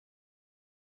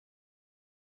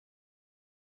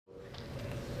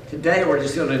Today we're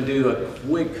just going to do a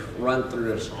quick run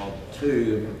through of Psalm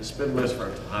 2. Spend most of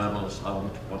our time on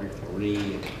Psalm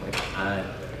 23 and 29.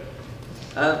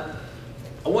 I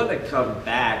want to come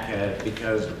back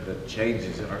because of the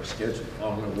changes in our schedule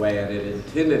along the way. I had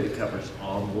intended to cover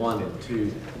Psalm 1 and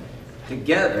 2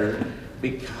 together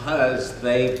because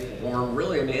they form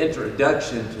really an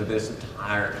introduction to this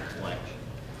entire collection.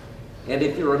 And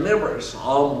if you remember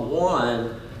Psalm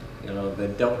 1, they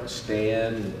don't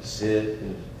stand and sit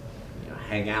and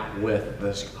hang out with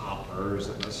the scoffers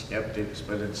and the skeptics,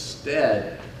 but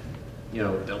instead,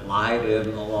 delight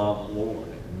in the law of the Lord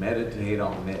and meditate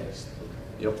on this.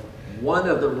 One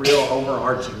of the real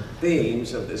overarching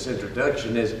themes of this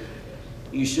introduction is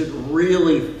you should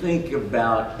really think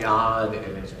about God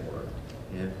and His Word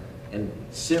and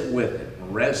sit with it,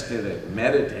 rest in it,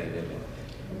 meditate in it.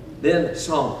 Then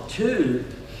Psalm 2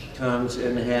 comes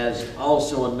and has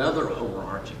also another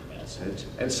overarching message.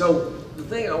 And so the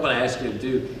thing I want to ask you to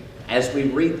do as we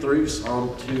read through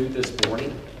Psalm 2 this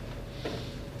morning,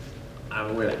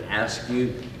 I'm going to ask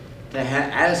you to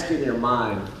ask in your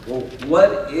mind, well,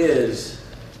 what is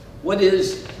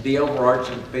the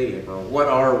overarching theme, or what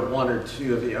are one or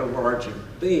two of the overarching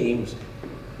themes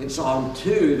in Psalm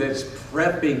 2 that's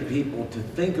prepping people to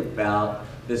think about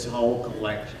this whole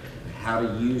collection, how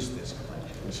to use this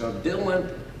collection? And so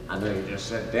Dylan, I know you just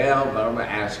sat down, but I'm going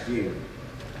to ask you,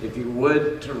 if you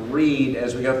would, to read,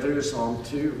 as we go through Psalm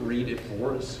 2, read it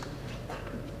for us.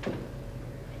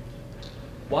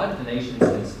 Why do the nations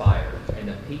conspire and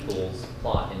the peoples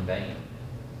plot in vain?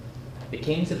 The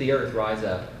kings of the earth rise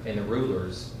up, and the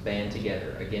rulers band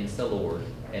together against the Lord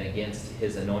and against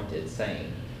His anointed,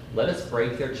 saying, "Let us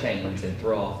break their chains and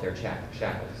throw off their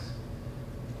shackles."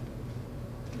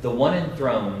 The one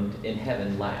enthroned in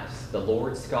heaven laughs. The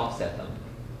Lord scoffs at them.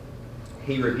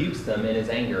 He rebukes them in His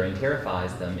anger and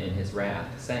terrifies them in His wrath,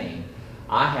 saying,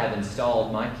 "I have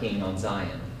installed my king on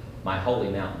Zion, my holy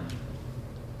mountain.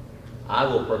 I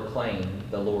will proclaim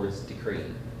the Lord's decree.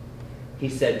 He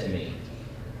said to me,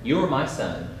 'You are my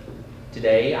son.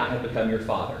 Today I have become your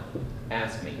father.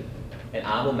 Ask me, and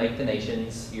I will make the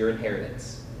nations your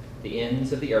inheritance, the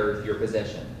ends of the earth your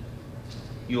possession.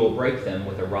 You will break them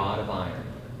with a rod of iron.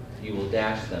 You will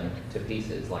dash them to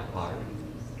pieces like pottery.'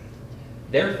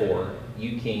 Therefore,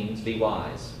 you kings, be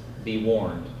wise, be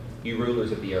warned, you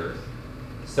rulers of the earth.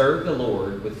 Serve the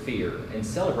Lord with fear and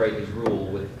celebrate His rule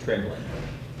with trembling.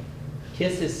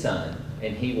 Kiss His Son,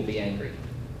 and He will be angry,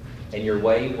 and your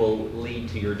way will lead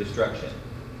to your destruction,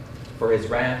 for His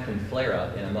wrath can flare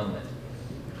up in a moment.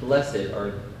 Blessed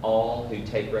are all who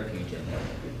take refuge in Him."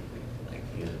 Thank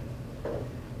you.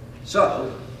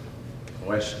 So, the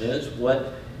question is,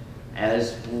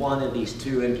 as one of these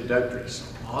two introductory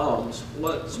Psalms,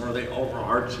 what's sort of the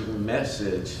overarching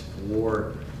message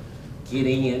for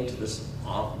getting into the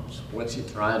Psalms? What's He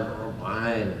trying to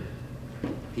remind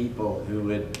people who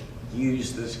would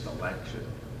use this collection?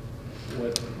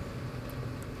 What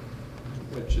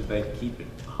should they keep in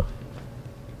mind?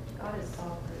 God is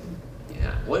sovereign.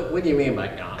 Yeah. What do you mean by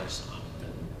God is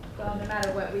sovereign? Well, no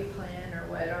matter what we plan or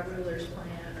what our rulers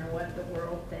plan or what the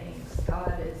world thinks,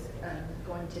 God is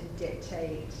going to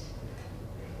dictate,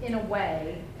 in a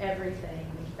way, everything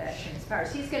that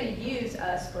transpires. He's going to use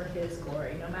us for His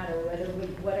glory, no matter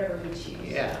whatever we choose.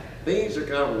 Yeah. Things are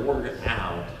going to work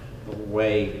out the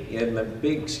way, in the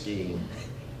big scheme,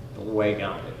 the way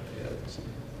God is.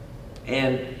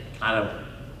 And kind of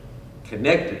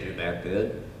connected to that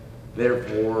then,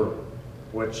 therefore,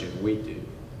 what should we do?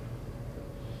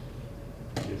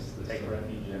 Take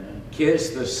refuge in Him.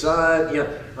 Kiss the Son, yeah,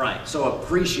 right. So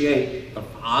appreciate the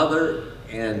Father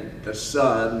and the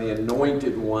Son, the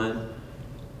Anointed One,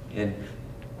 and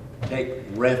take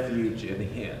refuge in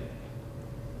Him.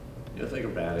 Think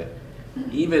about it.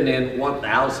 Even in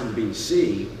 1000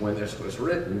 BC, when this was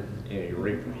written, you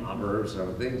read Proverbs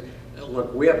and things,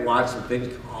 look, we have lots of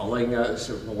things calling us,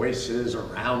 and voices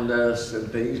around us,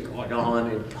 and things going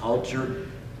on in culture,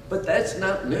 but that's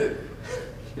not new.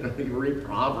 You read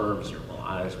Proverbs, you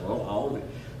realize, well,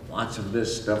 lots of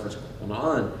this stuff is going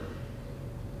on.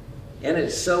 And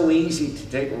it's so easy to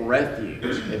take refuge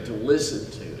and to listen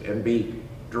to and be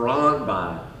drawn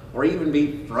by, or even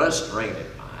be frustrated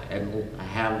by, and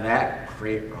have that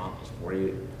create problems for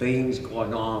you. Things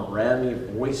going on around you,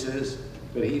 voices.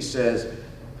 But he says,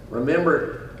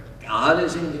 remember, God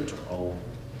is in control.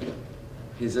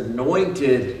 His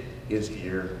anointed is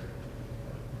here.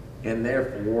 And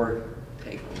therefore,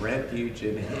 take refuge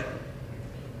in Him.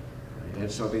 And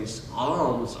so these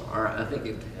Psalms are, I think,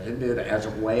 intended as a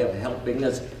way of helping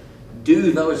us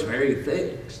do those very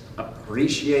things.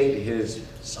 Appreciate His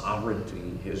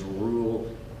sovereignty, His rule,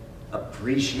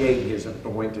 appreciate his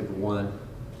anointed one,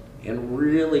 and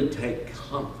really take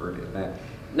comfort in that.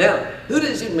 Now, who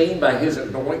does he mean by his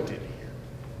anointed here?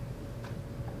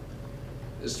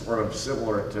 It's sort of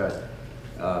similar to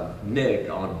Nick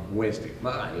on Wednesday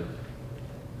night.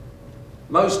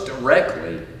 Most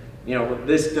directly, you know,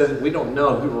 we don't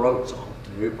know who wrote Psalm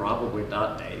 2, probably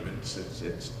not David, since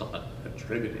it's not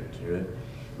attributed to him.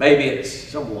 Maybe it's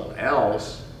someone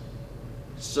else.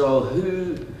 So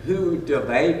who do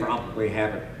they probably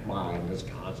have in mind as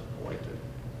God's anointed?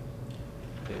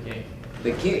 The king.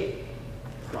 The king.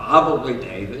 Probably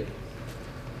David.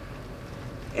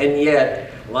 And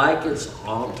yet, like in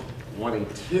Psalm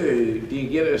 22, do you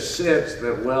get a sense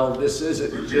that, well, this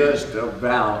isn't just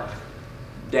about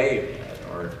David?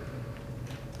 Or,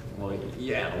 well,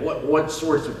 yeah, what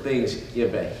sorts of things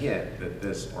give a hint that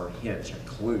this, or hints or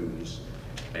clues,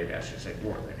 maybe I should say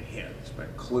more than hints,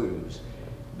 but clues,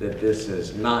 that this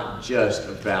is not just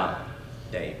about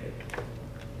David.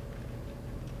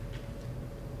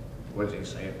 What does he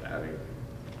say about him?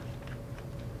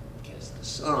 Kiss the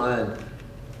Son.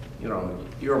 You know,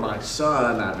 you're my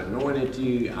son, I've anointed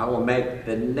you, I will make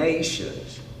the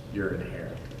nations your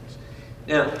inheritance.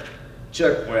 Now,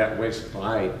 Chuck Wednesday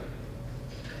night,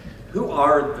 who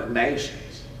are the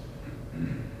nations?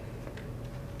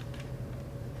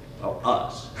 Well,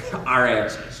 us, our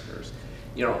ancestors.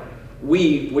 You know,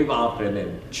 we've often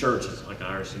in churches like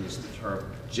ours used the term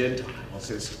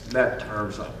Gentiles. That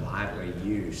term's not widely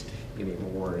used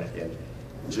anymore in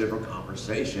general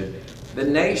conversation. The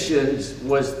nations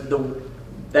was the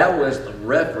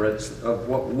reference of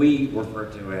what we refer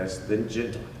to as the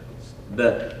Gentiles,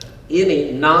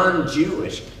 any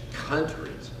non-Jewish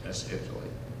countries, essentially.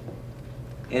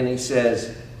 And he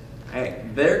says, hey,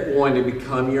 they're going to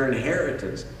become your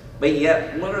inheritance. But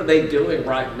yet, what are they doing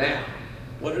right now?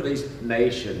 What are these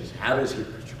nations? How does he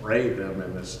portray them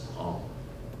in this psalm?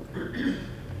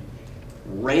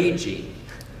 Raging.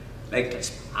 They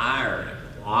conspire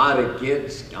and plot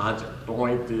against God's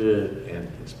anointed and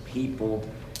his people.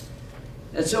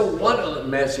 And so one of the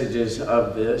messages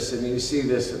of this, and you see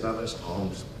this in other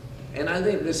psalms, and I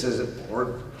think this is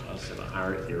important for us in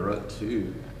our era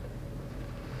too,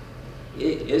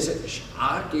 is it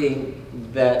shocking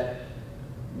that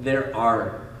there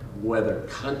are, whether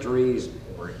countries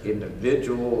or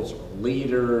individuals or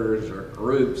leaders or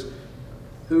groups,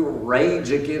 who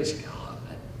rage against God?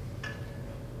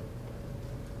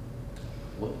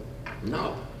 Well,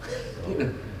 no.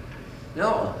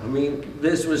 No. I mean,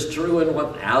 this was true in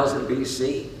 1000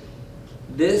 BC.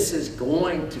 This is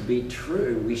going to be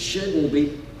true. We shouldn't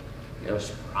be,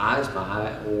 surprised by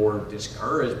it or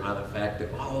discouraged by the fact that,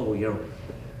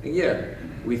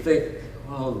 again, we think,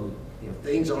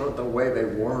 things aren't the way they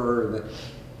were.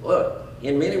 Look,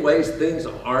 in many ways, things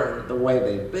aren't the way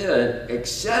they've been,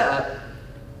 except,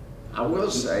 I will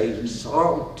say,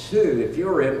 Psalm 2, if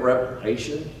you're in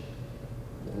Revelation,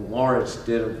 Lawrence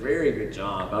did a very good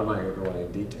job. I'm not going to go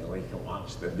into detail. You can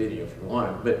watch the video if you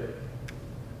want. But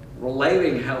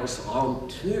relating how Psalm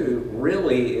 2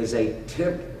 really is a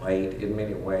template in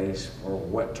many ways for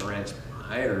what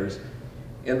transpires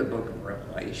in the book of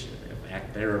Revelation. In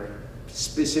fact, there are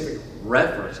specific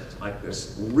references like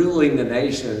this, ruling the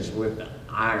nations with the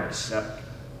iron scepter.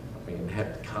 I mean, it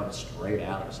had to come straight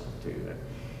out of Psalm 2.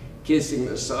 Kissing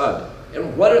the Son.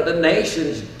 And what are the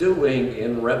nations doing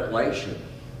in Revelation?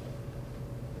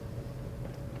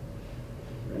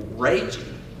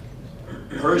 Raging,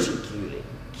 persecuting,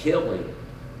 killing.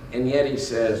 And yet he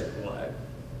says, what?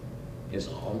 In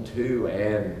Psalm 2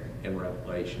 and in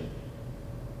Revelation.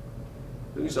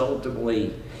 Who's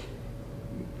ultimately,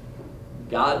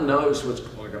 God knows what's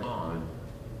going on.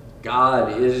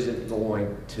 God isn't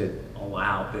going to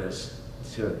allow this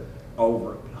to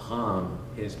overcome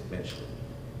his mission.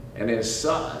 And his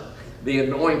Son, the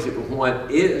anointed one,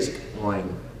 is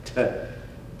going to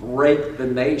break the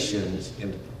nations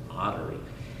into pottery.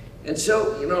 And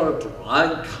so,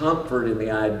 drawing comfort in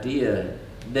the idea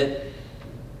that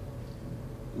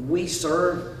we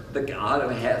serve the God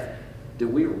of heaven. Do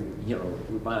we,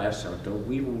 we might ask ourselves, do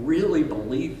we really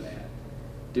believe that?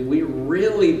 Do we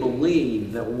really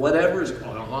believe that whatever's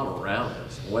going on around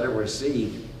us, whatever we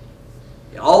see,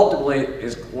 ultimately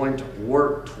is going to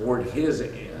work toward his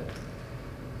end?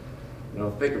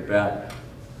 Think about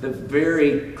the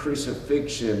very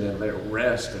crucifixion and the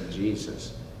arrest of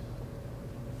Jesus.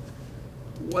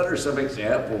 What are some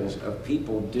examples of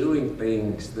people doing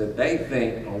things that they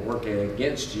think are working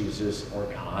against Jesus or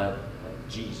God, or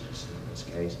Jesus in this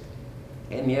case,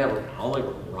 and yet we're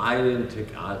falling right into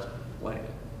God's plan?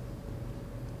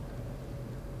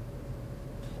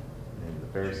 And the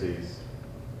Pharisees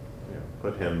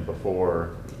put him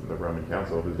before the Roman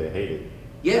council who they hated.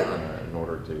 Yeah. In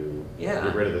order to Yeah.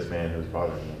 get rid of this man who's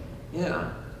bothering them. Yeah.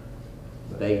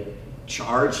 They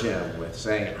charge him with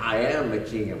saying, I am the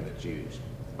king of the Jews.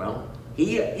 Well,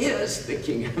 he is the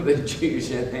king of the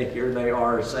Jews, and here they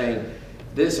are saying,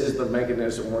 this is the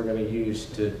mechanism we're going to use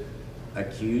to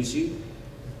accuse you.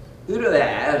 Who do they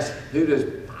ask? Who does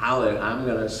Pilate? I'm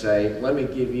going to say, let me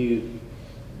give you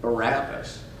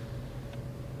Barabbas.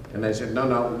 And they said,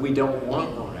 no, we don't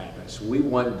want Barabbas. We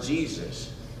want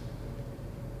Jesus.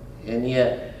 And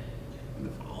yet,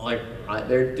 like,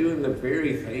 they're doing the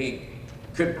very thing.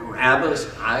 Could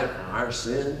Barabbas hide from our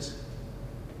sins?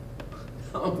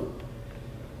 No.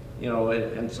 You know,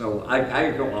 and so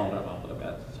I go on and on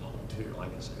about this song too,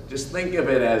 like I said. Just think of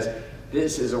it as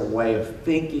this is a way of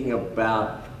thinking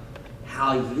about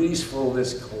how useful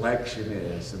this collection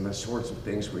is and the sorts of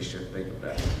things we should think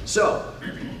about. So,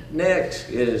 next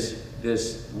is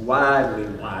this widely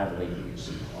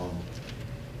used poem.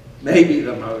 Maybe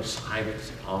the most cited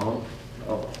psalm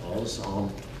of all,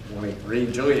 Psalm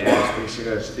 23. Julia asked me, she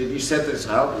goes, did you set this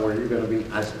up or you're going to be,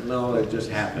 I said, no, it just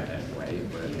happened that way,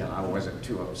 but you know, I wasn't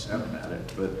too upset about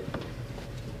it. But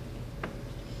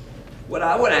what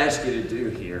I would ask you to do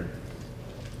here,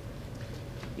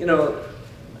 you know,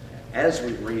 as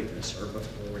we read this, or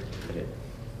before we read it,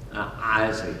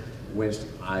 Isaac Winston,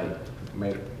 I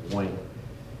made a point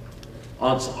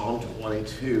on Psalm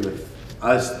 22 of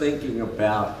us thinking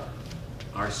about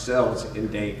ourselves in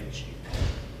David's shoes,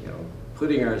 you know,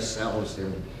 putting ourselves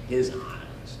in his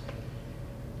eyes.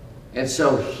 And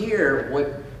so here,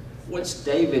 what's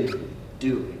David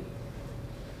doing?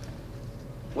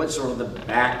 What's sort of the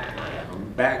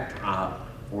backdrop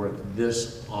for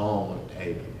this psalm of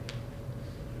David?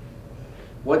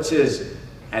 What's his,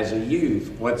 as a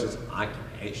youth, what's his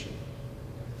occupation?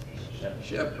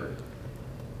 Shepherd.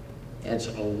 And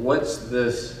so what's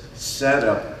this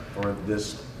setup for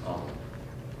this psalm?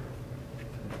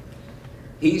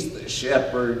 He's the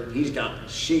shepherd, he's got the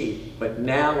sheep, but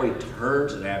now he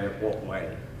turns it at it what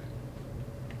way?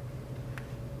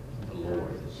 The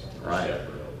Lord is the Right. shepherd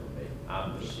over me.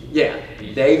 I'm the sheep. Yeah,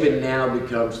 He's David now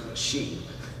becomes the sheep,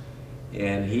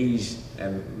 and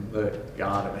the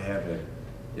God of heaven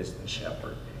is the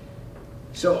shepherd.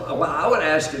 So what I would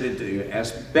ask you to do,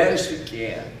 as best you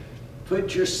can,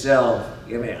 put yourself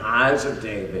in the eyes of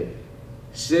David,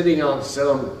 sitting on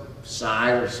some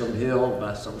side of some hill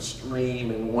by some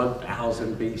stream in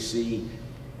 1000 BC,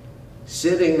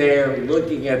 sitting there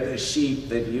looking at the sheep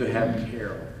that you have care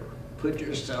over. Put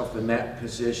yourself in that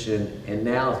position and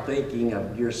now thinking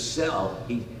of yourself.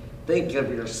 Think of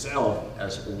yourself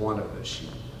as one of the sheep.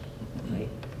 Right?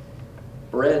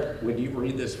 Brett, would you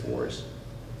read this for us?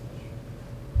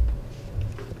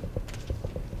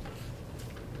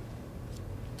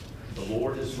 The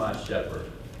Lord is my shepherd,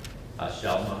 I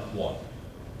shall not want.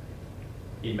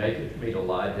 He maketh me to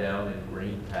lie down in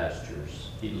green pastures.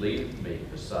 He leadeth me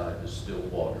beside the still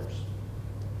waters.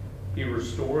 He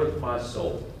restoreth my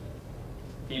soul.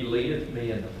 He leadeth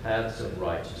me in the paths of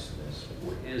righteousness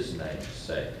for his name's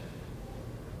sake.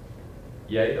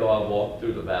 Yea, though I walk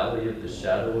through the valley of the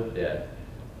shadow of death,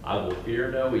 I will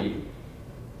fear no evil,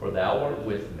 for thou art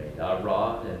with me. Thy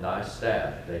rod and thy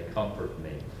staff, they comfort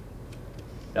me.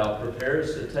 Thou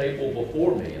preparest a table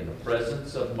before me in the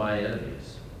presence of my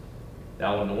enemies.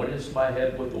 Thou anointest my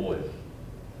head with oil.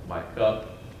 My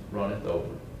cup runneth over.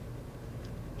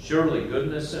 Surely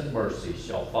goodness and mercy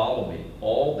shall follow me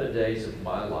all the days of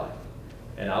my life,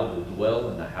 and I will dwell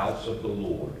in the house of the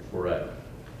Lord forever.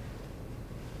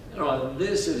 You know,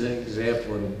 this is an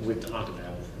example, and we talked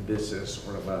about this as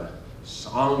sort of a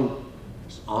song,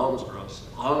 psalms are a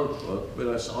songbook, but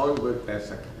a songbook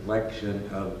that's a collection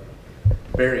of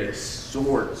various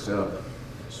sorts of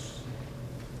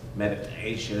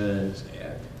meditations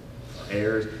and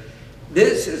prayers.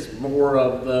 This is more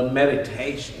of the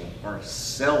meditation or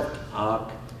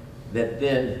self-talk that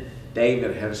then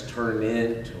David has turned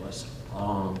into a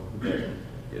song that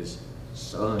is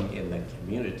sung in the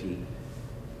community.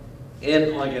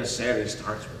 And like I said, he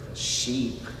starts with the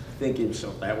sheep, thinking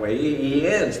himself that way. He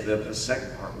ends that the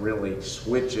second part really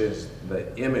switches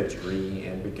the imagery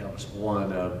and becomes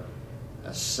one of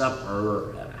a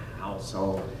supper at a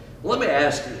household. Let me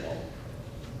ask you all,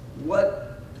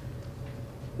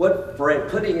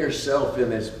 putting yourself in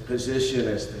this position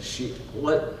as the sheep,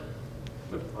 what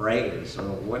phrase or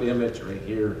what imagery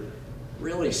here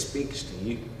really speaks to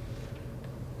you?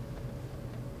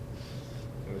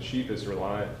 The sheep is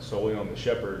reliant solely on the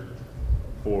shepherd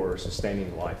for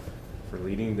sustaining life, for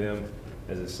leading them,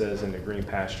 as it says, in the green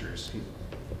pastures.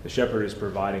 The shepherd is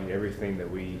providing everything that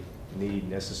we need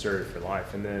necessary for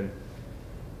life. And then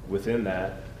within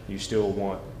that, you still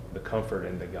want the comfort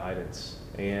and the guidance.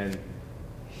 And,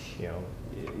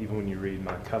 even when you read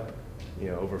my cup,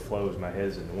 overflows, my head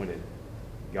is anointed.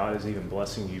 God is even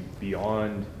blessing you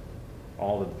beyond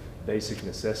all the basic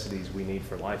necessities we need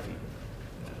for life even.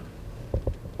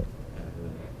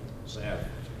 Seth,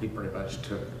 he pretty much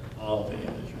took all the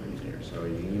imagery there, so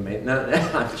you may not,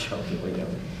 I'm joking with you.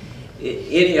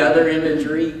 Any other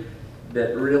imagery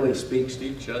that really speaks to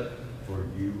each other? For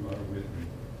you are with me.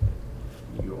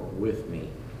 You're with me.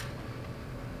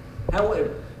 How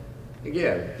would,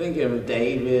 again, thinking of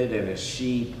David and his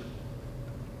sheep,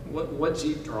 what's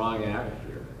he drawing out of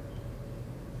here?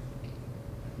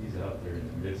 He's out there in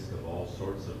the midst of all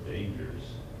sorts of dangers.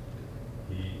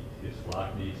 His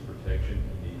flock needs protection.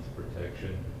 He needs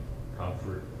protection,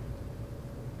 comfort,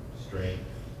 strength.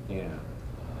 Yeah.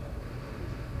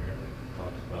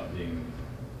 Talks about being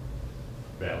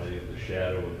valley of the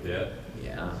shadow of death.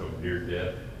 Yeah. So near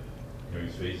death.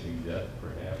 He's facing death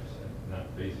perhaps, and not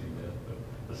facing death,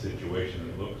 but a situation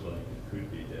that looks like it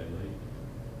could be deadly.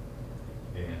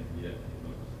 And yet he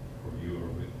looks, for you are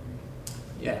with me.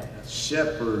 Yeah, a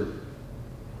shepherd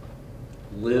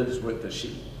lives with the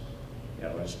sheep.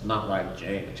 It's not like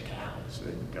Jay's cows.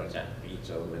 It goes out and feeds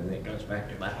them, and then it goes back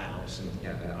to the house, and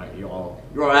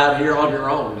you're out here on your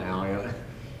own now.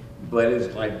 But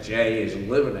it's like Jay is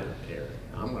living out there.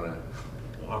 I'm gonna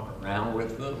walk around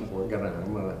with them.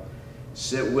 I'm gonna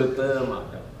sit with them. I'm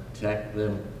gonna protect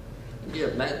them. Yeah,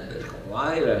 that's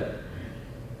quite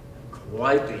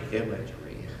the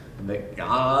imagery that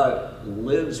God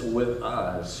lives with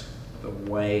us the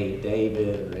way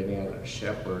David or any other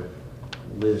shepherd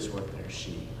lives with their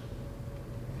sheep.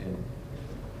 And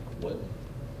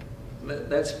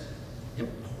that's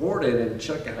important, and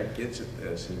Chuck kind of gets at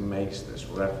this. He makes this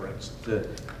reference to,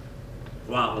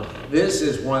 wow, this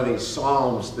is one of these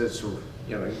Psalms that's, you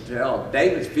can tell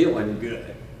David's feeling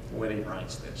good when he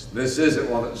writes this. This isn't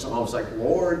one of the Psalms like,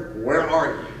 Lord, where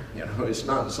are you? It's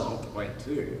not Psalm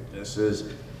 22. This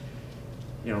is,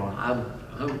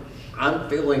 I'm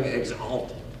feeling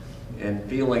exalted and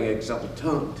feeling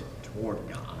exultant toward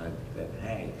God that,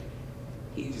 hey,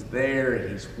 He's there,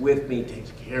 He's with me,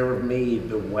 takes care of me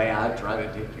the way I try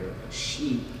to take care of the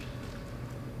sheep.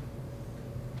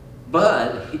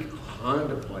 But he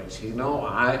contemplates,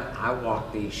 I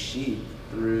walk these sheep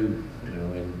through,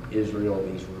 in Israel,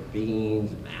 these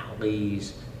ravines,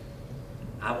 valleys.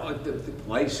 I walk them through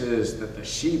places that the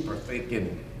sheep are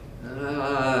thinking,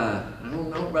 I don't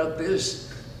know about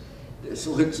this. This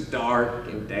looks dark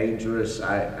and dangerous.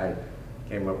 I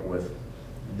came up with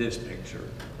this picture.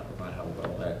 I don't know how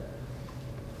well that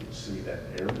you can see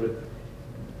that there, but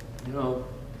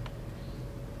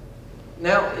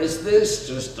now is this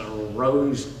just a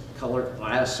rose-colored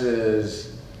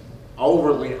glasses,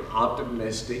 overly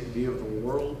optimistic view of the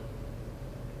world?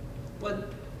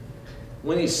 But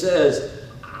when he says,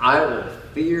 I will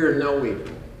fear no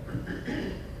evil,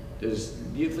 do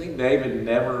you think David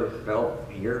never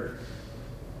felt fear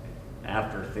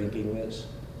after thinking this?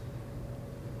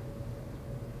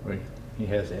 Well, he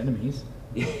has enemies.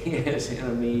 He has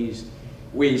enemies.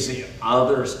 We see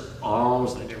other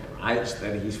Psalms that he writes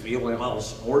that he's feeling all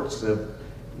sorts of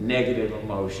negative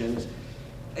emotions.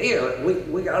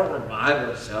 We got to remind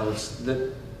ourselves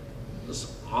that the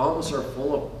Psalms are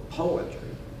full of poetry.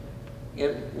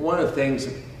 And one of the things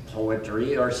of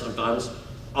poetry are sometimes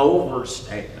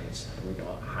overstatements. We go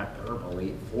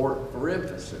hyperbole for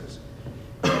emphasis.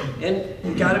 And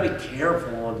you got to be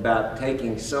careful about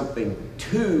taking something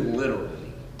too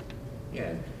literally.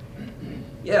 And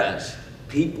yes,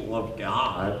 people of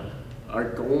God are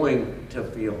going to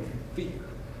feel fear.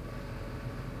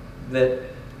 That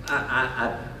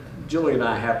Julie and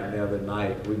I happened the other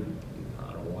night.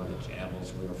 I don't want the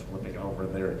channels. We were flipping over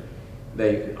there.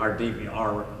 Our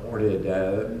DVR recorded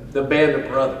the Band of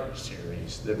Brothers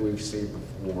series that we've seen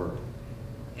before,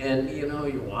 and you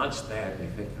watch that and you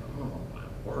think, oh my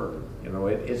word,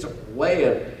 it's a way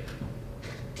of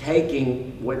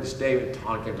taking what's David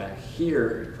talking about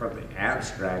here from the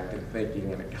abstract and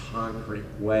thinking in a concrete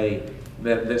way.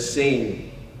 The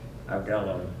scene I've got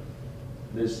on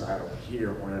this side over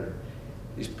here where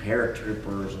these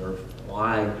paratroopers are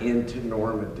flying into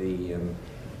Normandy and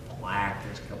flak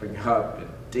is coming up and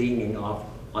dinging off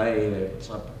the plane, and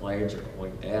some planes are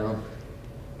going down.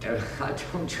 And I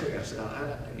told you, I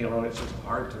said, it's just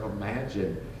hard to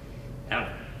imagine.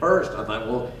 At first, I thought,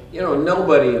 well,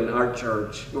 nobody in our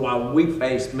church, while we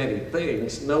face many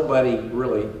things, nobody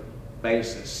really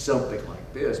faces something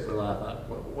like this. But I thought,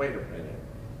 well, wait a minute.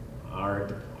 Our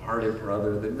departed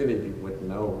brother that many of you would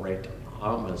know, Ray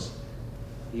Thomas,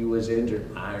 he was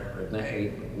injured by a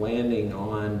grenade landing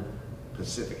on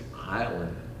Pacific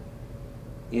Island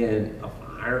in a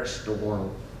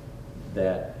firestorm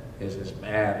that is as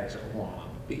bad as Omaha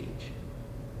Beach.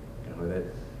 You know, that,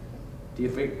 do you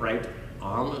think Ray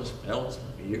Thomas felt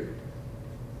fear?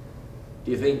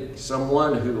 Do you think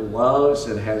someone who loves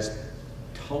and has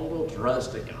total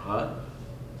trust in God,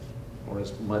 or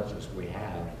as much as we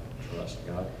have trust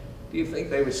in God, do you think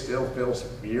they would still feel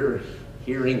fear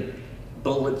hearing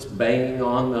bullets banging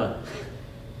on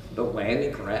the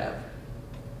landing craft?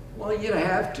 Well, you'd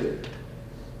have to.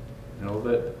 You know,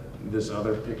 but this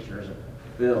other picture is a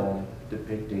film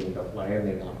depicting the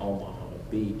landing on Omaha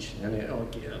Beach, and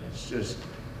again, it's just,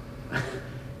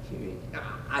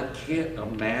 I can't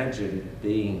imagine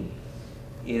being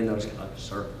in those kind of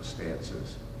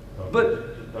circumstances.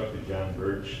 But Talk to John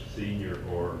Birch Sr.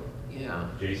 or yeah,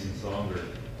 Jason Songer.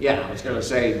 yeah, I was going to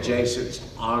say Jason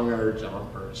Songer,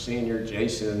 John Birch Sr.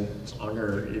 Jason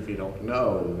Songer, if you don't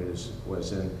know,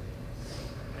 was in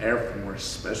Air Force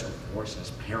Special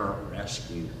Forces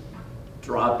pararescue,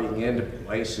 dropping into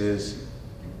places,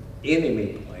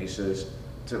 enemy places,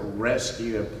 to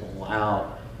rescue and pull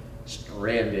out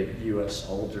stranded U.S.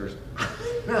 soldiers.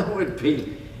 That would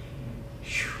be,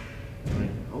 whew,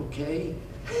 okay,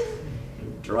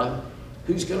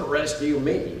 who's going to rescue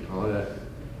me?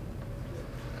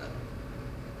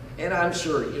 And I'm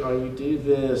sure, you know, you do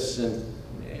this, and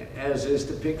as is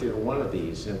depicted in one of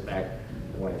these, in fact,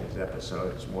 one of these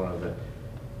episodes, one of the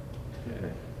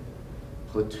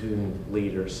platoon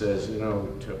leader says, you know,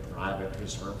 to a private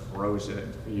who's sort of frozen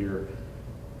in fear,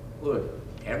 look,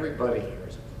 everybody here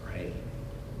is afraid.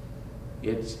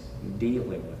 It's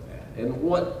dealing with that. And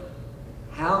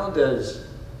how does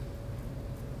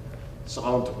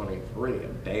Psalm 23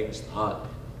 of David's thought,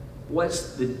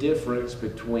 what's the difference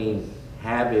between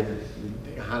having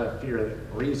the kind of fear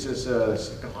that freezes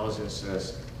us, causes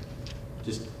us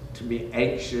just to be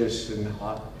anxious and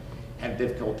have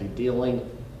difficulty dealing,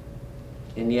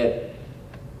 and yet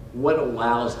what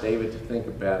allows David to think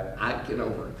about, I can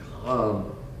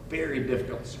overcome very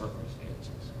difficult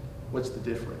circumstances? What's the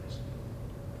difference?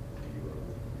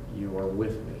 You are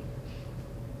with me.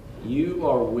 You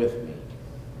are with me.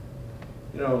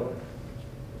 You know,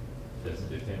 Doesn't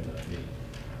depend on me.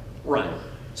 right.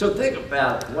 So think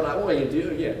about what I want you to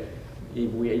do. Yeah,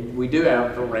 we do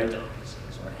have the Ray Thomas,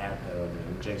 or have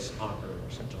and Jason Hawker, or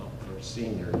John Birch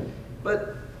Sr.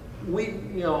 But we,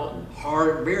 you know,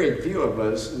 very few of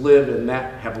us have lived in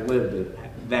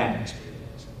that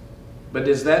experience. But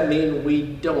does that mean we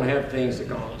don't have things that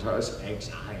cause us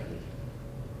anxiety?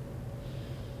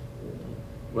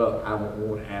 Well, I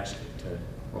won't ask you to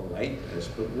relate this,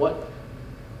 but what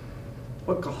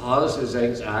causes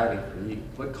anxiety for you?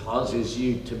 What causes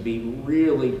you to be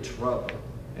really troubled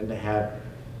and to have,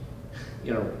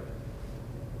 you know,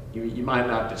 you might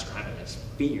not describe it as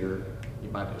fear, you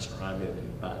might describe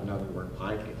it by another word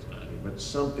like anxiety, but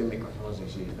something that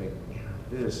causes you to think,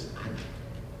 yeah,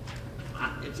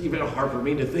 it's even hard for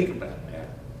me to think about that.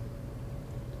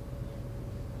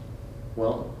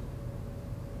 Well,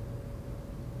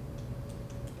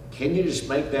 can you just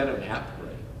make that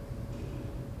evaporate?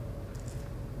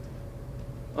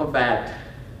 In fact,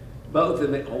 both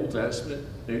in the Old Testament,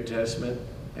 New Testament,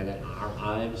 and in our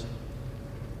lives,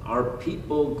 are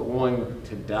people going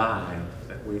to die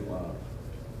that we love?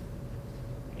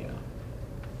 Yeah.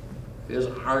 Is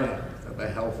our health and the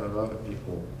health of other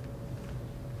people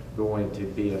going to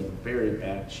be in very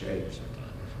bad shape sometimes?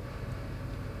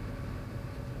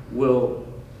 Will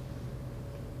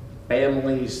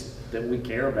families that we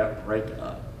care about break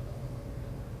up?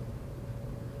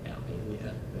 I mean,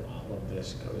 yeah, all of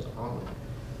this goes on.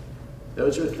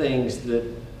 Those are things that,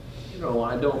 you know,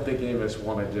 I don't think any of us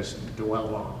want to just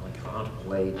dwell on and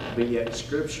contemplate, but yet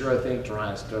Scripture, I think,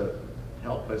 tries to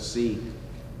help us see,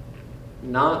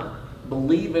 not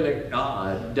believing in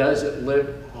God doesn't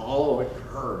lift all of the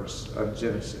curse of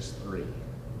Genesis 3.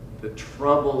 The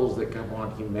troubles that come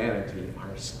on humanity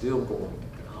are still going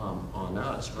to come on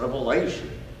us. Revelation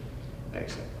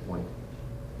makes that point.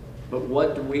 But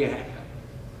what do we have?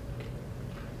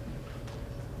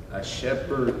 A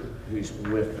shepherd who's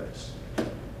with us.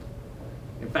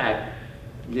 In fact,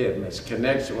 again, this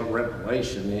connection with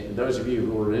Revelation, those of you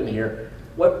who are in here,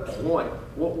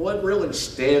 what really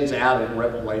stands out in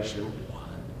Revelation 1?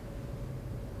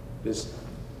 This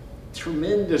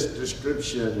tremendous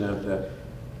description of the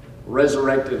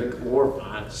resurrected and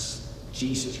glorified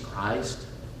Jesus Christ,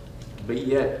 but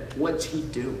yet, what's he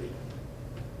doing?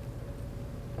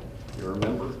 You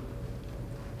remember?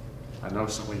 I know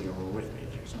some of you were with me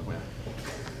here somewhere.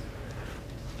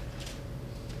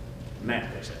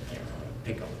 Matt was up there.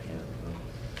 Pick on him.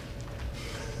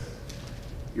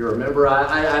 You remember?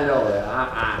 I know that.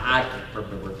 I can't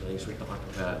remember things. things we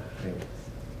talked about. I think,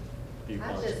 a few I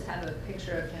months just have a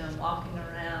picture of him walking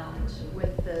around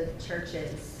with the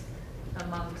churches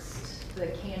amongst the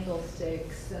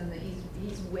candlesticks, and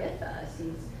he's with us.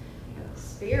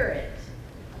 Spirit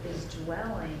is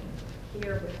dwelling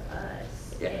here with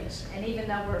us. Yes. And even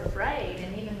though we're afraid,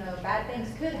 and even though bad things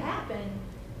could happen,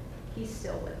 he's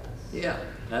still with us. Yeah,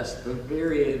 that's the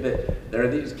there are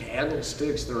these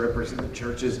candlesticks that represent the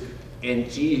churches, and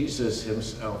Jesus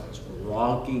himself is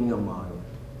walking among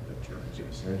the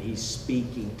churches, and he's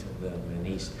speaking to them, and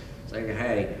he's saying,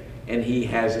 hey, and he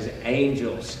has his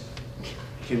angels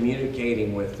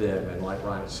communicating with them. And like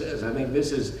Ryan says, I think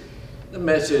this is the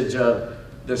message of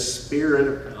the Spirit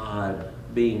of God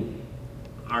being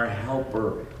our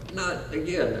helper. Not,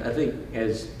 again, I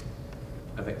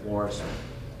think Lawrence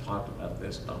talked about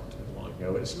this not too long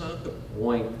ago, it's not the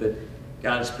point that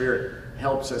God's Spirit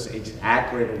helps us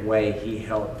exactly the way he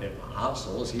helped the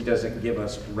apostles. He doesn't give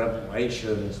us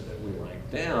revelations that we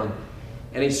write down,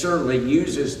 and he certainly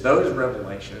uses those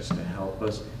revelations to help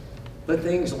us. But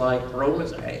things like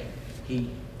Romans 8,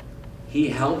 he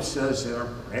helps us in our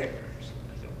prayers.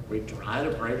 We try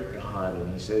to pray to God,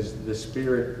 and he says the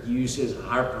Spirit uses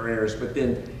our prayers, but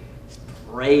then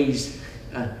praise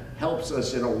helps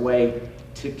us in a way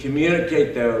to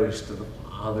communicate those to the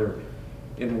Father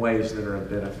in ways that are a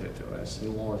benefit to us.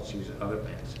 And Lawrence uses other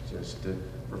passages to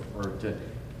refer to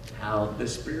how the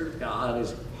Spirit of God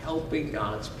is helping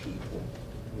God's people.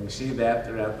 And we see that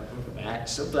throughout the book of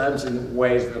Acts, sometimes in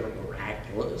ways that are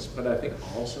miraculous, but I think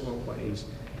also in ways.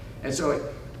 And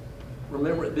so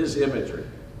remember this imagery.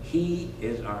 He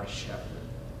is our shepherd.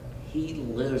 He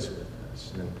lives with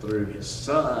us, and through his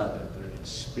Son and through his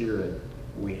Spirit,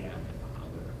 we have the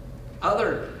Father.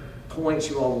 Other points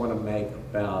you all want to make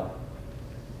about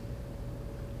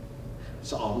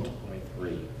Psalm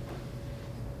 23?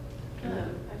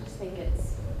 I just think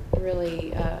it's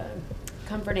really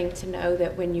comforting to know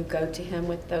that when you go to him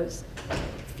with those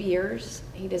fears,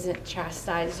 he doesn't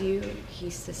chastise you, he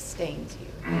sustains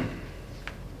you.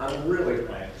 I'm really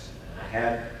glad I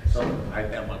had something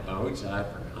like that in my notes and I'd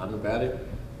forgotten about it.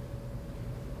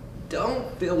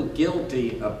 Don't feel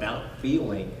guilty about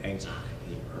feeling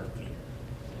anxiety or fear.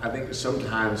 I think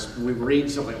sometimes we read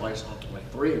something like Psalm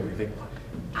 23 and we think, well,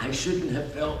 I shouldn't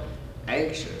have felt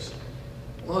anxious.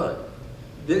 Look,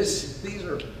 these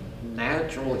are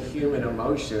natural human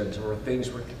emotions or things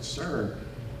we're concerned.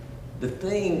 The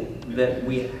thing that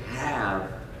we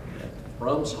have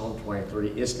from Psalm 23,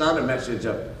 it's not a message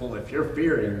of, well, if you're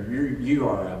fearing, you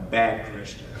are a bad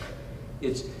Christian.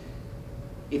 It's,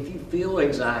 if you feel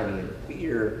anxiety and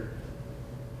fear,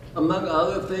 among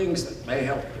other things that may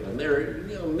help you, and there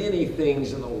are many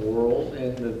things in the world,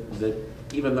 and that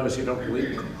even those who don't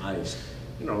believe in Christ,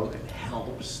 it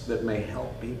helps, that may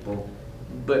help people.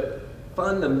 But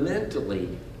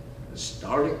fundamentally, the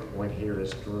starting point here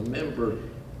is to remember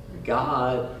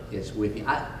God is with you.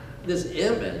 This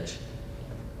image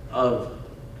of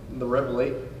the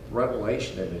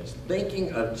Revelation image,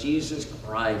 thinking of Jesus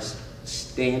Christ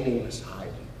standing beside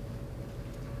you.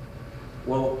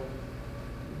 Well,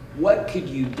 what could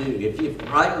you do if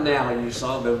right now you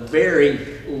saw the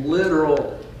very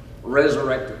literal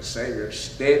resurrected Savior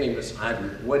standing beside you?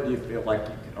 What do you feel like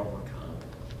you could overcome?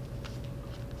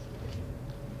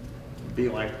 Be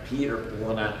like Peter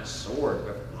pulling out a sword,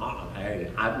 but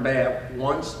hey, I may have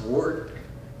one sword,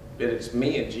 but it's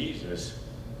me and Jesus.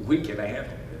 We can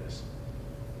handle this.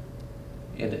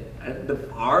 And the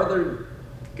farther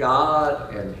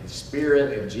God and his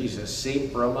Spirit and Jesus seem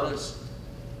from us,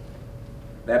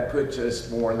 that puts us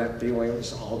more in that feeling of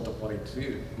Psalm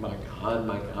 22. My God,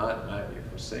 why have you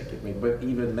forsaken me? But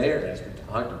even there, as we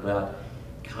talked about,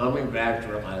 coming back to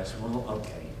realize, well,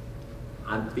 okay,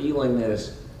 I'm feeling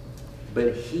this,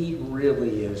 but he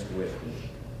really is with me.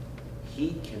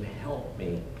 He can help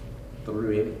me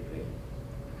through anything.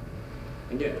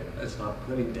 Again, that's not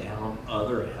putting down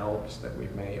other helps that we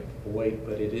may avoid,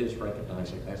 but it is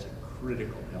recognizing that's a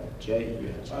critical help. Jay, you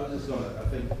had I was just going to, I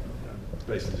think,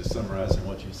 basically just summarizing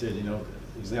what you said,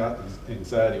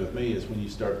 anxiety with me is when you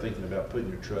start thinking about putting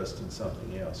your trust in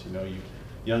something else.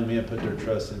 Young men put their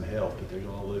trust in health, but they're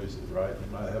going to lose it, right?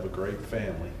 You might have a great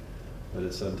family, but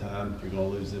at some time you're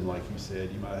going to lose them, like you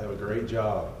said. You might have a great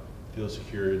job, feel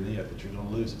secure in it, but you're going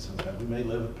to lose it sometime. We may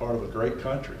live a part of a great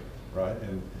country, right?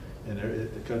 And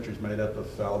the country's made up of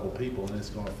fallible people, and it's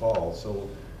going to fall. So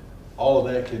all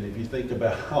of that if you think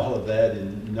about all of that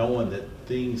and knowing that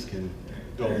things can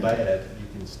go bad, you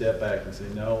can step back and say,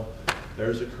 no,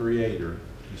 there's a creator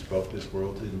who spoke this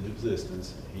world into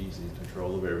existence. He's in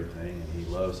control of everything, and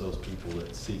he loves those people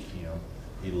that seek him.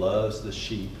 He loves the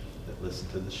sheep that listen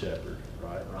to the shepherd,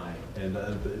 right? Right. And,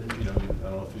 you know, I don't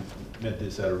know if you meant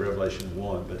this out of Revelation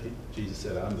 1, but Jesus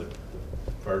said, I'm the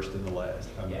first and the last.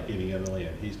 I'm the Yeah. beginning and the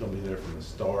end. He's going to be there from the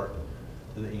start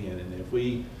to the end. And if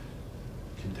we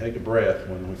can take a breath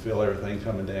when we feel everything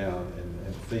coming down and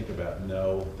think about,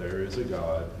 no, there is a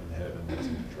God in heaven that's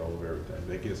in control of everything.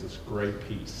 That gives us great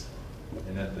peace.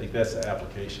 And I think that's the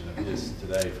application of this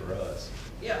today for us.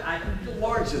 Yeah,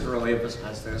 Lawrence has really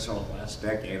emphasized this over the last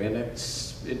decade, and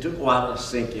it took a while to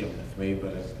sink in with me,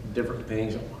 but as different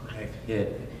things in life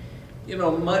hit, you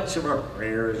know, much of our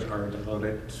prayers are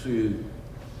devoted to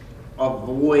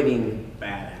avoiding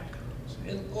bad outcomes.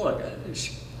 And look,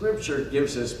 Scripture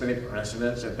gives us many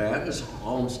precedents of that, as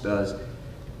Psalms does,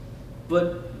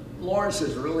 but Lawrence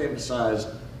has really emphasized,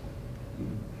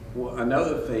 well,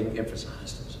 another thing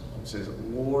emphasized in Psalms says,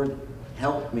 Lord,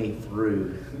 help me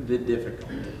through the difficult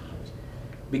times.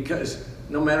 Because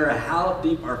no matter how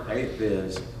deep our faith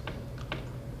is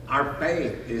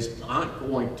not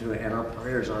going to, and our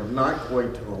prayers are not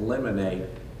going to eliminate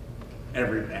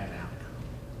every bad outcome.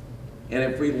 And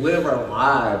if we live our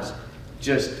lives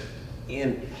just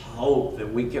in hope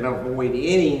that we can avoid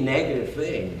any negative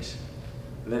things,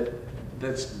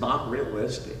 that's not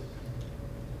realistic.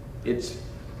 It's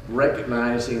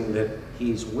recognizing that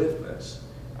He's with us.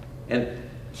 And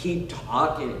keep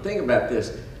talking. Think about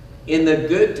this. In the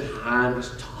good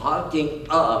times, talking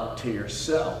up to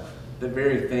yourself the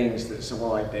very things that someone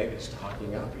like David's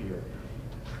talking up here.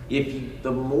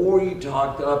 The more you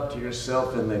talk up to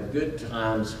yourself in the good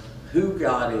times, who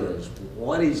God is,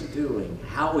 what He's doing,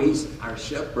 how He's our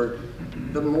shepherd,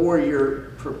 the more you're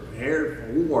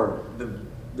prepared for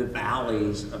the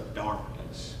valleys of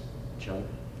darkness. Chuck?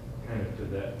 Kind of to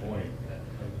that point, I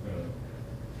was going to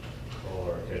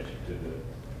call our attention to the,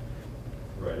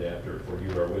 right after, for you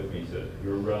are with me, says,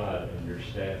 your rod and your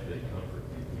staff, they comfort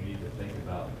me. We need to think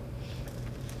about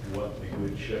what the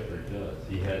good shepherd does.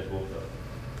 He has both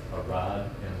a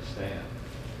rod and a staff.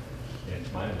 And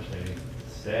it's my understanding,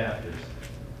 the staff is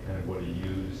kind of what he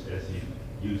uses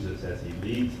as he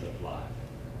leads the flock.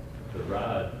 The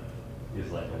rod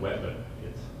is like a weapon.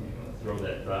 It's, throw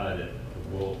that rod at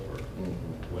the wolf or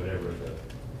whatever the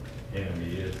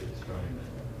enemy is that's trying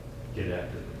to get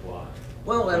after the flock.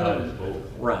 Well, God is both.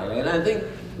 Right, and I think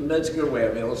that's a good way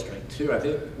of illustrating too. I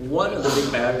think one of the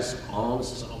big battles of Psalms,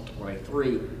 Psalm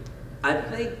 23, I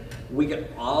think we can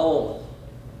all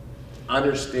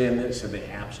understand this in the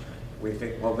abstract. We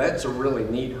think, well, that's a really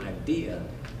neat idea.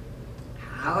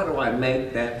 How do I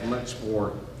make that much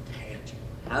more tangible?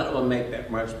 How do I make that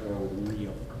much more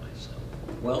real for myself?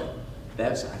 Well,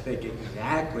 that's, I think,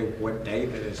 exactly what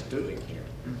David is doing here,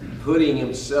 putting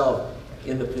himself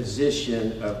in the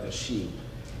position of the sheep.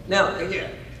 Now,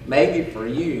 again, maybe for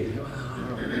you,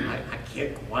 I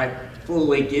can't quite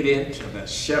fully get into the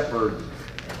shepherd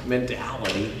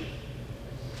mentality.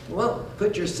 Well,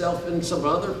 put yourself in some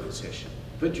other position.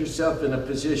 Put yourself in a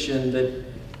position that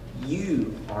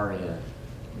you are in,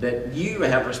 that you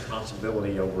have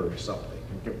responsibility over something.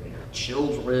 It could be your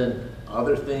children,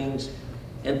 other things,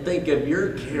 and think of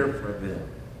your care for them.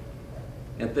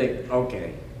 And think,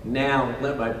 okay, now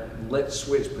let's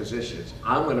switch positions.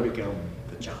 I'm going to become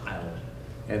the child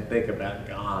and think about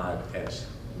God as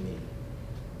me.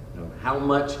 How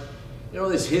much,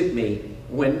 this hit me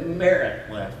when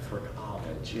Merritt left for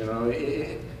college.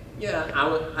 I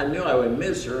knew I would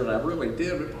miss her, and I really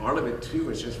did, but part of it too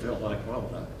was just feel like, well,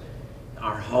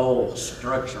 our whole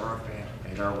structure, our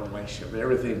family, our relationship,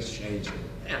 everything's changing.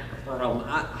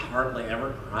 I hardly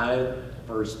ever cried the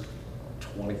first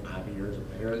 25 years of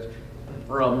marriage.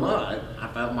 For a month, I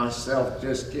found myself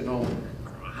just,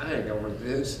 crying over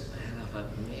this, and I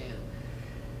thought, man.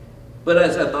 But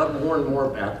as I thought more and more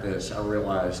about this, I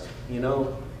realized,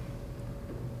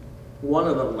 one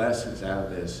of the lessons out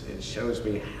of this, it shows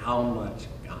me how much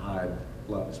God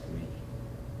loves me.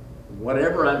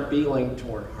 Whatever I'm feeling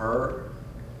toward her,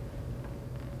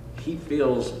 He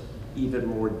feels even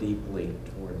more deeply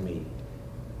toward me.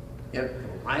 And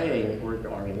praying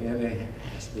regarding it and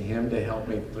asking Him to help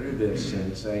me through this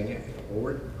and saying, hey,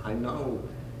 Lord, I know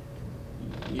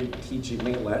You're teaching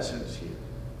me lessons here.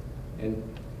 And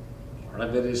part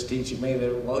of it is teaching me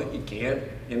that, well, you can't,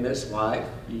 in this life,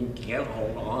 you can't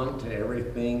hold on to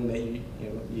everything that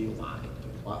you like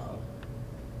and love.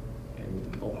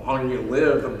 And the longer you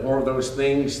live, the more of those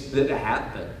things that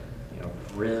happen.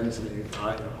 Friends that you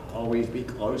thought you'd always be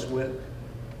close with,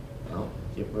 well,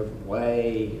 you move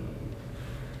away.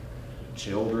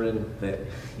 Children that,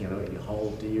 you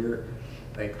hold dear,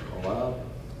 they grow up.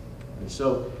 And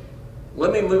so,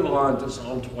 let me move on to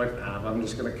Psalm 25. I'm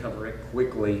just going to cover it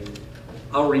quickly.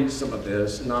 I'll read some of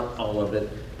this, not all of it.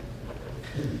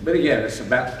 But again, it's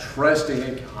about trusting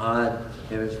in God,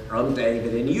 and it's from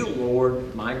David. In you,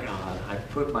 Lord, my God, I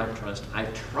put my trust. I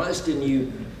trust in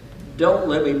you. Don't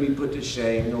let me be put to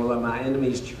shame, nor let my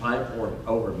enemies triumph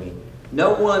over me.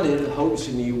 No one who hopes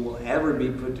in you will ever be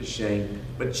put to shame,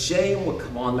 but shame will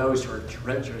come on those who are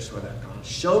treacherous without God.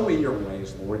 Show me your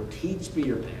ways, Lord. Teach me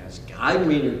your paths. Guide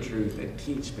me in your truth and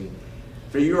teach me.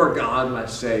 For you are God, my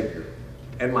Savior,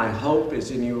 and my hope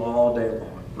is in you all day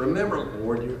long. Remember,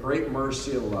 Lord, your great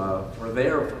mercy and love, for they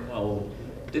are from old.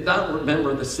 Did not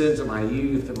remember the sins of my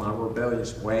youth and my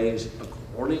rebellious ways.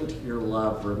 According to your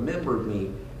love, remember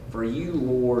me, for you,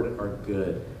 Lord, are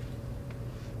good.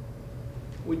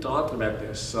 We talked about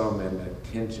this some in the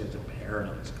Tensions of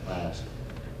Paradise class.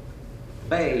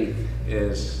 Faith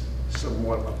is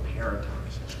somewhat of a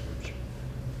paradox in Scripture.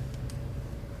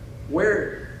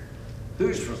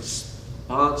 Who's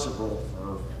responsible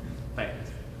for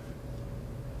faith?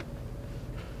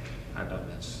 I know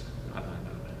that's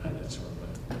sort of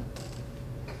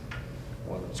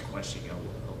one of those questions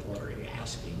I'm already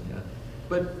asking.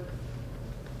 But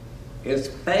is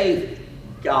faith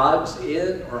God's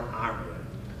in or our in?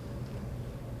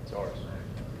 It's ours.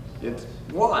 It's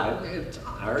what? It's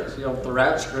ours. You know,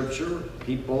 throughout Scripture,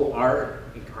 people are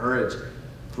encouraged,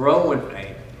 grow in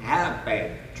faith, have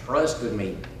faith, trust in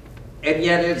me. And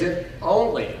yet, is it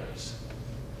only us?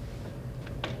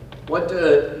 What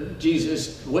did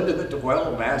the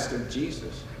 12 ask of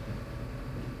Jesus?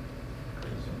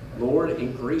 Lord,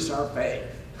 increase our faith.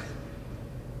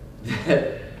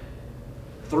 That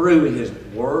through his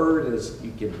word, as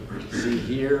you can see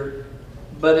here,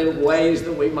 but in ways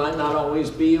that we might not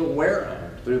always be aware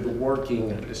of through the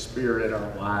working of the Spirit in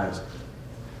our lives.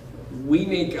 We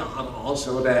need God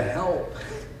also to help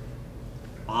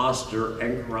foster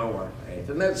and grow our faith.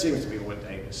 And that seems to be what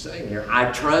David's saying here.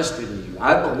 I trust in you.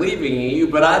 I believe in you,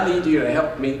 but I need you to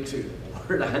help me too.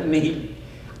 Lord, I need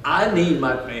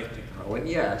my faith to grow. And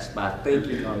yes, by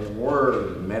thinking on the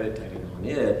word and meditating on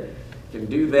it, can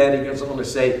do that. He goes on to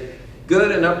say,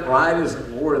 good and upright is the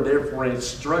Lord, therefore he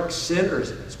instructs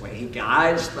sinners in his way. He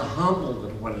guides the humble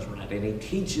in what is right, and he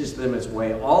teaches them his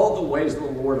way. All the ways of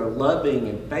the Lord are loving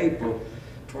and faithful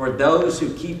toward those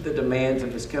who keep the demands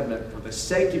of his covenant. For the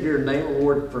sake of your name,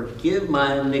 Lord, forgive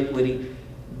my iniquity,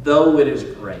 though it is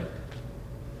great.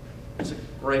 It's a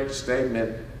great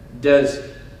statement. Does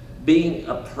being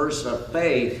a person of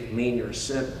faith mean you're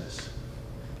sinless?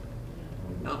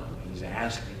 No, he's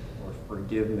asking for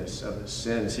forgiveness of his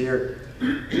sins here.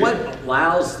 What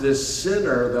allows this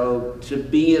sinner, though, to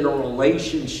be in a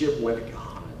relationship with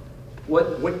God?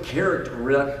 What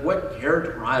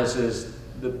characterizes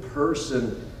the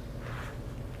person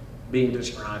being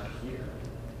described here?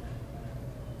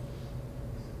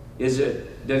 Does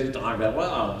it talk about,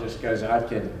 well, just because I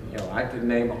can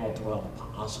name all 12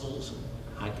 apostles, and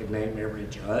I can name every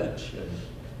judge, and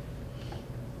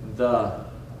the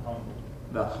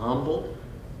humble,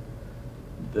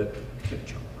 the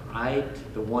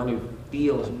contrite, the one who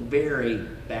feels very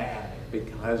bad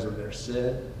because of their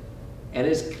sin, and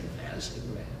is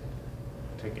confessing that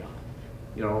to God.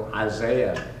 You know,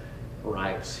 Isaiah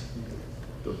writes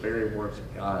the very words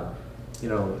of God. You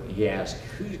know, he asks,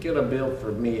 who's going to build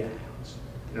for me a house?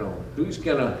 You know, who's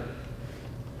going to,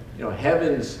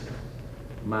 heaven's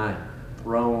my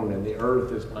throne and the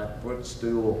earth is my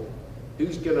footstool.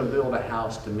 Who's going to build a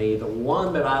house to me? The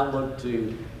one that I look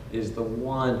to is the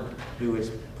one who is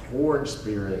poor in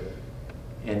spirit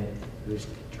and who's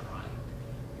contrite.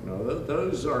 You know,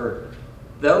 those are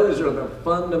the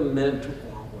fundamental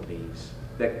qualities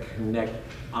that connect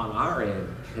on our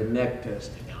end, connect us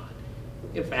to God.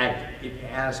 In fact, if you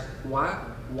ask, why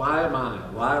am I?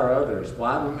 Why are others?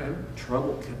 Why am I in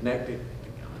trouble connected to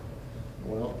God?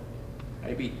 Well,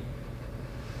 maybe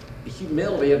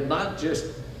humility is not just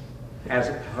as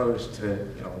opposed to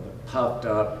the puffed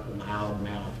up, loud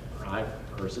mouth,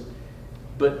 prideful person,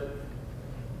 but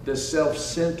the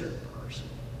self-centered person.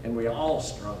 And we all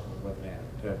struggle with that,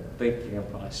 thinking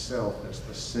of myself as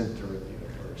the center of the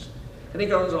universe. And he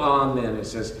goes on then, it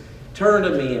says, turn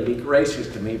to me and be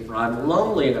gracious to me, for I'm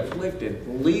lonely and afflicted.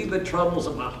 Relieve the troubles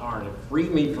of my heart and free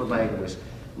me from anguish.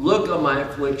 Look on my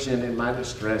affliction and my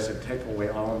distress and take away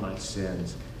all my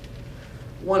sins.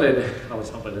 I was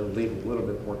hoping to leave a little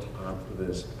bit more time for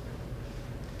this.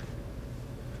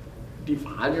 Do you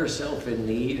find yourself in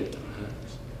need at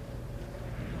times?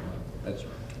 That's a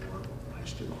rhetorical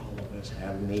question. All of us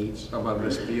have needs. Some of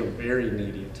us feel very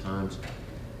needy at times.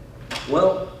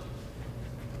 Well,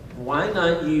 why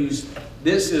not use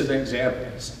this as an example?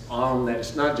 It's a psalm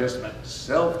that's not just about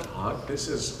self-talk. This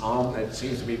is a psalm that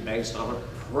seems to be based on a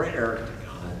prayer to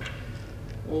God.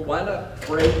 Well, why not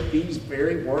pray these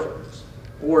very words?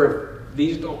 Or if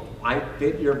these don't quite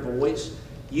fit your voice,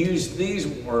 use these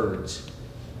words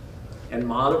and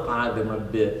modify them a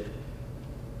bit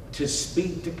to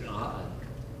speak to God,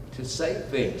 to say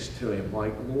things to him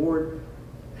like, Lord,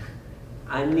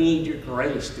 I need your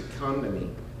grace to come to me.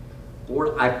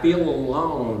 Lord, I feel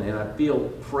alone and I feel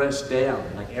pressed down,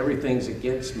 like everything's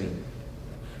against me.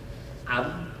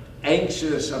 I'm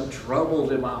anxious, I'm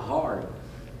troubled in my heart.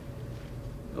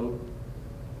 Oh,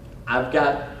 I've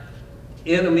got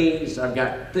enemies, I've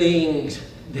got things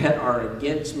that are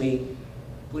against me.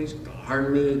 Please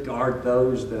guard me, guard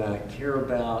those that I care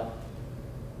about.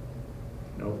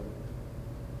 You know,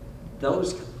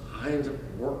 those kinds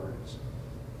of words.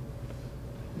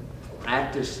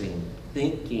 Practicing,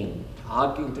 thinking,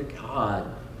 talking to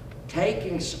God,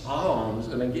 taking Psalms,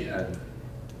 and again,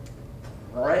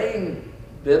 praying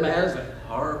them as a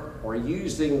harp or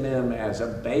using them as a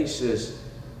basis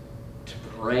to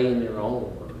pray in your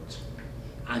own words,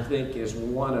 I think is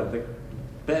one of the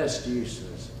best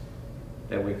uses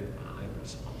that we can find in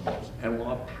Psalms, and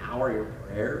will empower your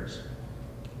prayers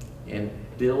and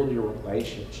build your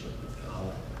relationship with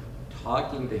God.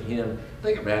 Talking to him,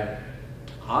 think about it,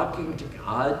 talking to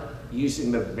God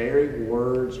using the very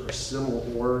words or similar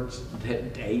words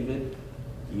that David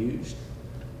used.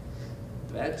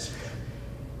 That's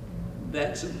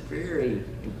a very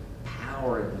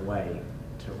empowering way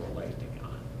to relate to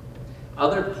God.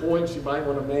 Other points you might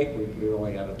want to make? We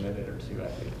only got a minute or two, I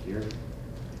think, here.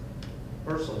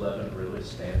 Verse 11 really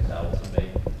stands out to me.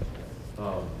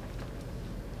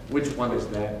 Which one is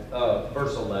that?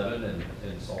 Verse 11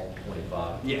 in Psalm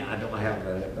 25. Yeah, I don't have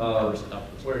the verse up.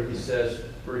 Where he says,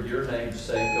 "For your name's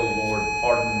sake, O Lord,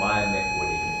 pardon my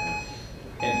iniquity."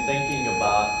 And thinking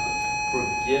about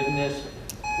forgiveness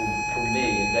for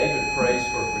me, and David prays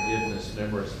for forgiveness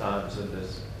numerous times in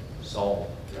this psalm,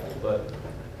 but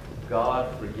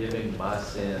God forgiving my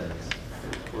sins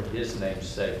for his name's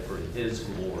sake, for his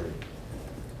glory,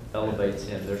 elevates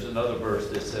him. There's another verse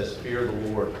that says, "Fear the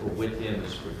Lord, for with him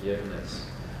is forgiveness."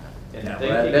 And Yeah,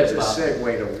 thinking that's a about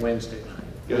segue to Wednesday night.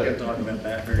 We're going to talk about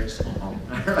that very soon.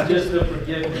 just the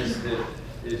forgiveness that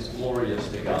is glorious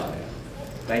to God.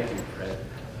 Thank you, Fred.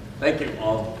 Thank you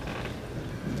all.